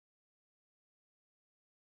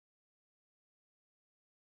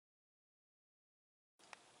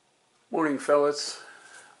Morning, fellas.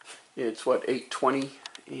 It's what, 8:20,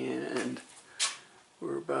 and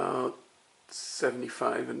we're about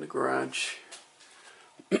 75 in the garage.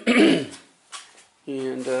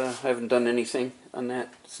 And I haven't done anything on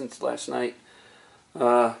that since last night.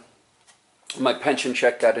 My pension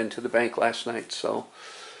check got into the bank last night, so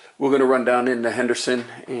we're going to run down into Henderson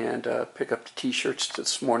and pick up the t-shirts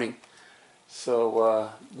this morning.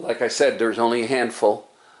 So like I said, there's only a handful.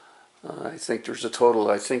 I think there's a total,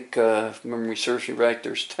 if memory serves me right,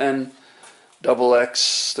 there's 10 double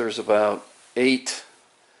X, there's about 8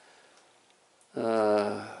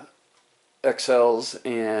 XLs,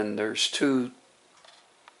 and there's 3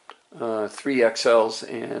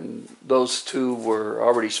 XLs, and those 2 were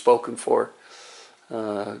already spoken for.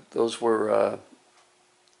 Those were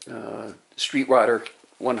Street Rodder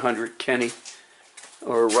 100 Kenny,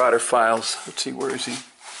 or Rodder Files. Let's see, where is he?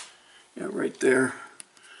 Yeah, right there.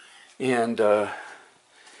 And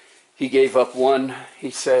he gave up one. He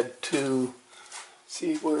said to,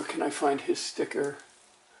 see, where can I find his sticker?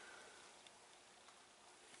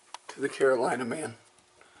 To the Carolina man.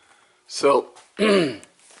 So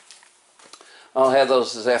I'll have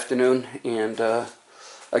those this afternoon. And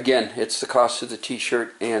again, it's the cost of the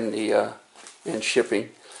t-shirt and the and shipping.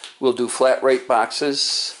 We'll do flat rate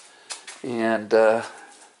boxes, and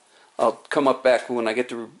I'll come up back when I get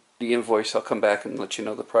the invoice. I'll come back and let you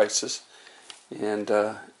know the prices and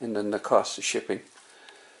then the cost of shipping.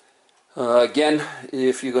 Again,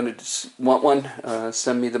 if you're going to want one,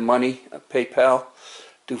 send me the money, PayPal.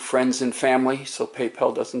 Do friends and family, so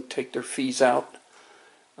PayPal doesn't take their fees out.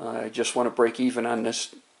 I just want to break even on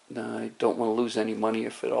this. I don't want to lose any money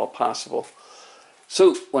if at all possible.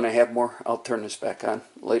 So when I have more, I'll turn this back on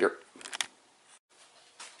later.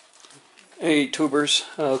 Hey tubers,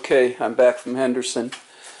 okay, I'm back from Henderson.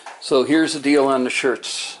 So here's the deal on the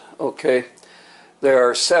shirts. Okay, there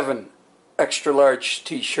are 7 extra large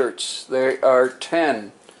t-shirts. There are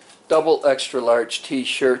 10 double extra large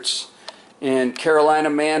t-shirts. And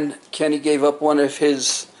Carolina man, Kenny gave up one of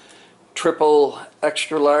his triple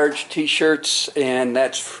extra large t-shirts, and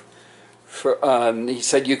that's for he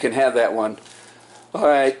said you can have that one. All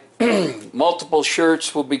right, multiple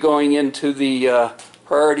shirts will be going into the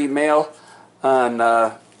priority mail on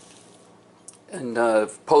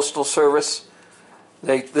postal service.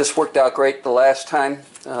 This worked out great the last time.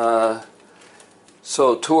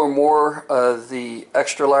 So 2 or more of the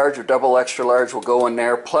extra large or double extra large will go in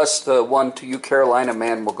there, plus the one to you Carolina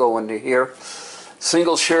man will go into here.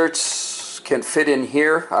 Single shirts can fit in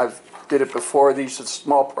here. I've did it before. These are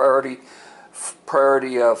small priority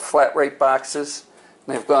flat rate boxes.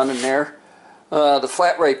 They've gone in there. The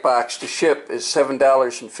flat rate box to ship is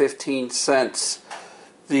 $7.15.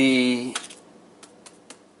 The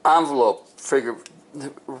envelope,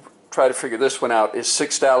 try to figure this one out, is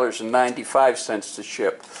 $6.95 to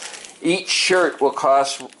ship. Each shirt will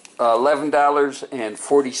cost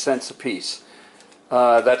 $11.40 a piece.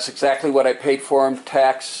 That's exactly what I paid for them,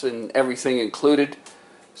 tax and everything included.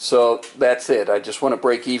 So that's it. I just want to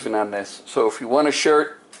break even on this. So if you want a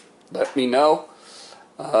shirt, let me know.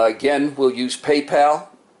 Again, we'll use PayPal.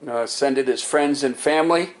 Send it as friends and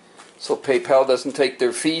family, so PayPal doesn't take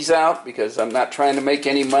their fees out, because I'm not trying to make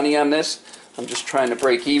any money on this. I'm just trying to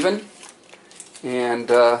break even, and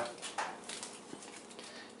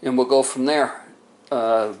we'll go from there.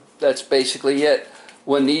 That's basically it.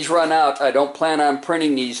 When these run out, I don't plan on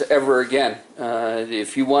printing these ever again.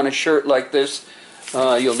 If you want a shirt like this,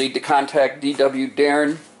 you'll need to contact DW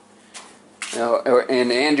Darren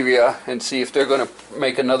and Andrea and see if they're going to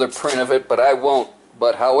make another print of it, but I won't.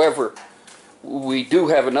 But however, we do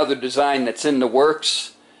have another design that's in the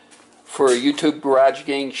works for a YouTube Garage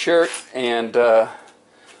Gang shirt, and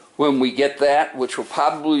when we get that, which will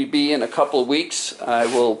probably be in a couple of weeks, I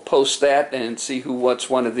will post that and see who wants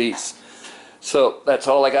one of these. So that's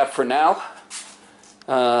all I got for now.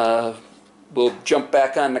 We'll jump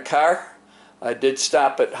back on the car. I did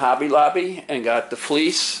stop at Hobby Lobby and got the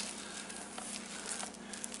fleece.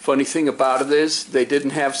 Funny thing about it is they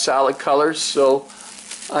didn't have solid colors, so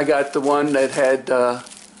I got the one that had the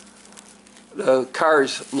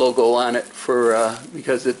Cars logo on it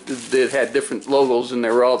because it had different logos and they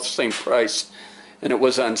were all the same price, and it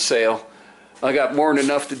was on sale. I got more than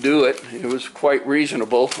enough to do it. It was quite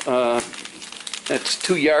reasonable. That's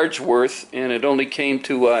 2 yards worth, and it only came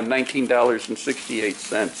to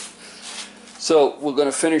 $19.68. So we're going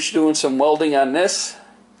to finish doing some welding on this,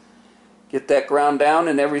 get that ground down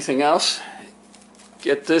and everything else,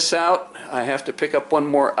 get this out. I have to pick up one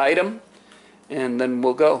more item, and then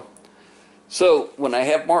we'll go. So when I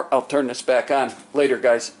have more, I'll turn this back on. Later,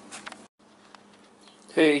 guys.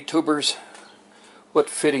 Hey, tubers. what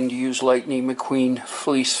fitting to use Lightning McQueen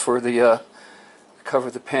fleece for the cover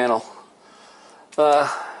the panel. You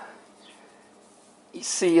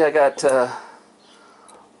see, I got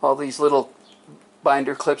all these little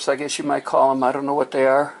binder clips, I guess you might call them. I don't know what they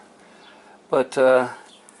are, but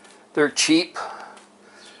they're cheap.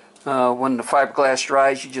 When the fiberglass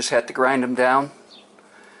dries, you just have to grind them down.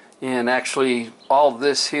 And actually, all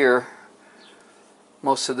this here,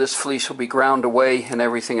 most of this fleece will be ground away, and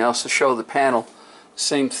everything else to show the panel.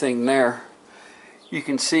 Same thing there. You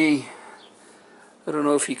can see, I don't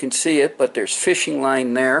know if you can see it, but there's fishing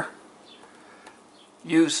line there,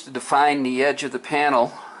 used to define the edge of the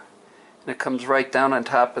panel, and it comes right down on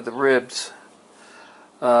top of the ribs.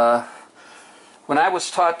 When I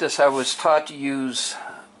was taught this, I was taught to use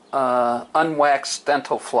unwaxed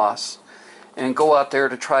dental floss, and go out there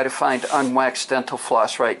to try to find unwaxed dental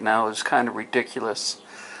floss right now is kind of ridiculous.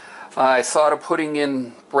 I thought of putting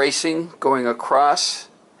in bracing going across,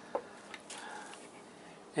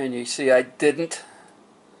 and you see I didn't,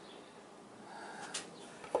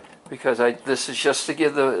 because this is just to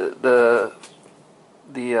give the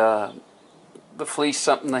fleece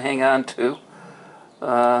something to hang on to.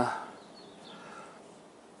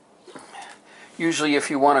 Usually if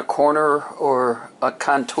you want a corner or a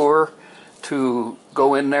contour to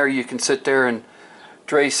go in there, you can sit there and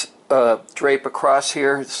drape across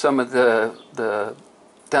here some of the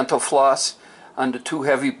dental floss onto 2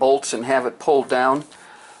 heavy bolts and have it pulled down.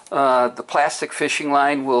 The plastic fishing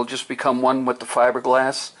line will just become one with the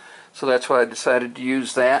fiberglass, so that's why I decided to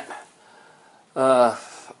use that.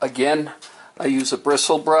 Again, I use a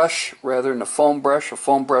bristle brush rather than a foam brush. A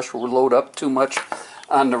foam brush will load up too much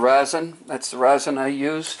on the resin. That's the resin I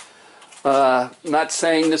use. Not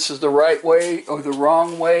saying this is the right way or the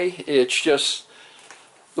wrong way. It's just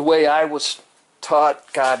the way I was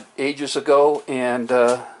taught, God, ages ago. And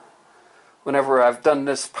whenever I've done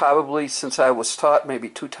this, probably since I was taught, maybe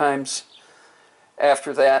 2 times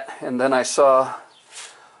after that. And then I saw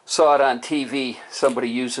it on TV, somebody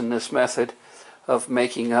using this method of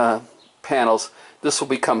making panels. This will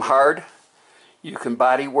become hard. You can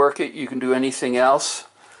body work it, you can do anything else.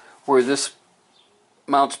 Where this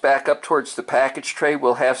mounts back up towards the package tray,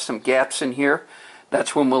 we'll have some gaps in here.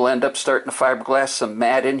 That's when we'll end up starting to fiberglass some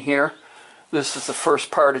mat in here. This is the first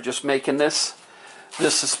part of just making this.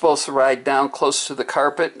 This is supposed to ride down close to the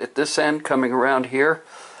carpet at this end, coming around here.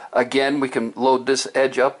 Again, we can load this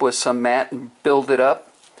edge up with some mat and build it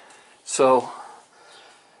up. So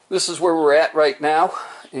this is where we're at right now,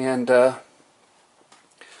 and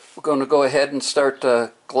we're going to go ahead and start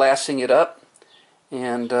glassing it up,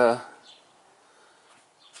 and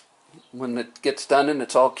when it gets done and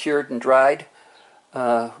it's all cured and dried,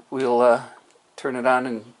 we'll turn it on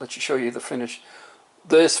and let you show you the finish.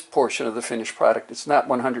 This portion of the finished product. It's not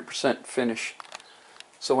 100% finished.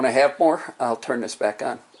 So when I have more, I'll turn this back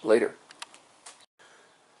on later.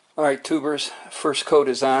 Alright, tubers, first coat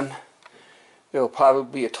is on. There'll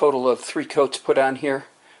probably be a total of 3 coats put on here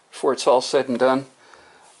before it's all said and done.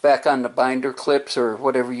 Back on the binder clips, or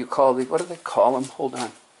whatever you call them. What do they call them? Hold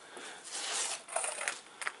on.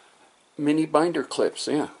 Mini binder clips,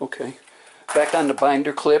 yeah, okay. Back on the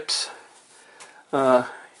binder clips.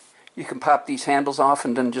 You can pop these handles off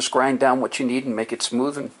and then just grind down what you need and make it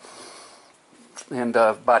smooth and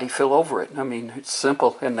body fill over it. I mean, it's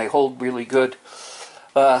simple, and they hold really good.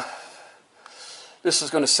 This is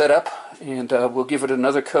going to set up, and we'll give it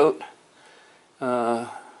another coat. We'll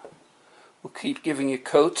keep giving it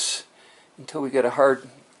coats until we get a hard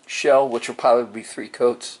shell, which will probably be 3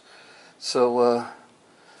 coats. So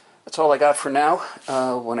that's all I got for now.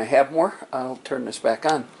 When I have more, I'll turn this back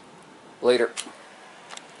on later.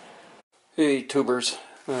 Hey tubers,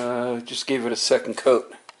 just gave it a second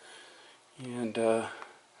coat, and I'm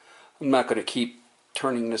not going to keep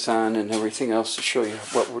turning this on and everything else to show you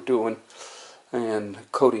what we're doing and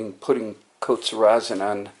putting coats of resin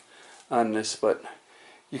on this, but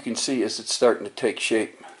you can see as it's starting to take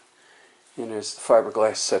shape, and as the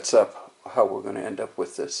fiberglass sets up, how we're going to end up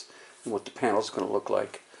with this and what the panel's going to look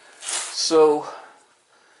like. So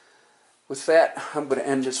with that, I'm going to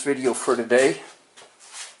end this video for today.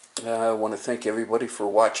 I want to thank everybody for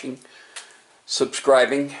watching,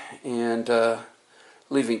 subscribing, and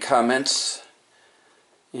leaving comments,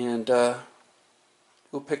 and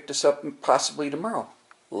we'll pick this up possibly tomorrow.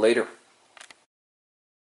 Later.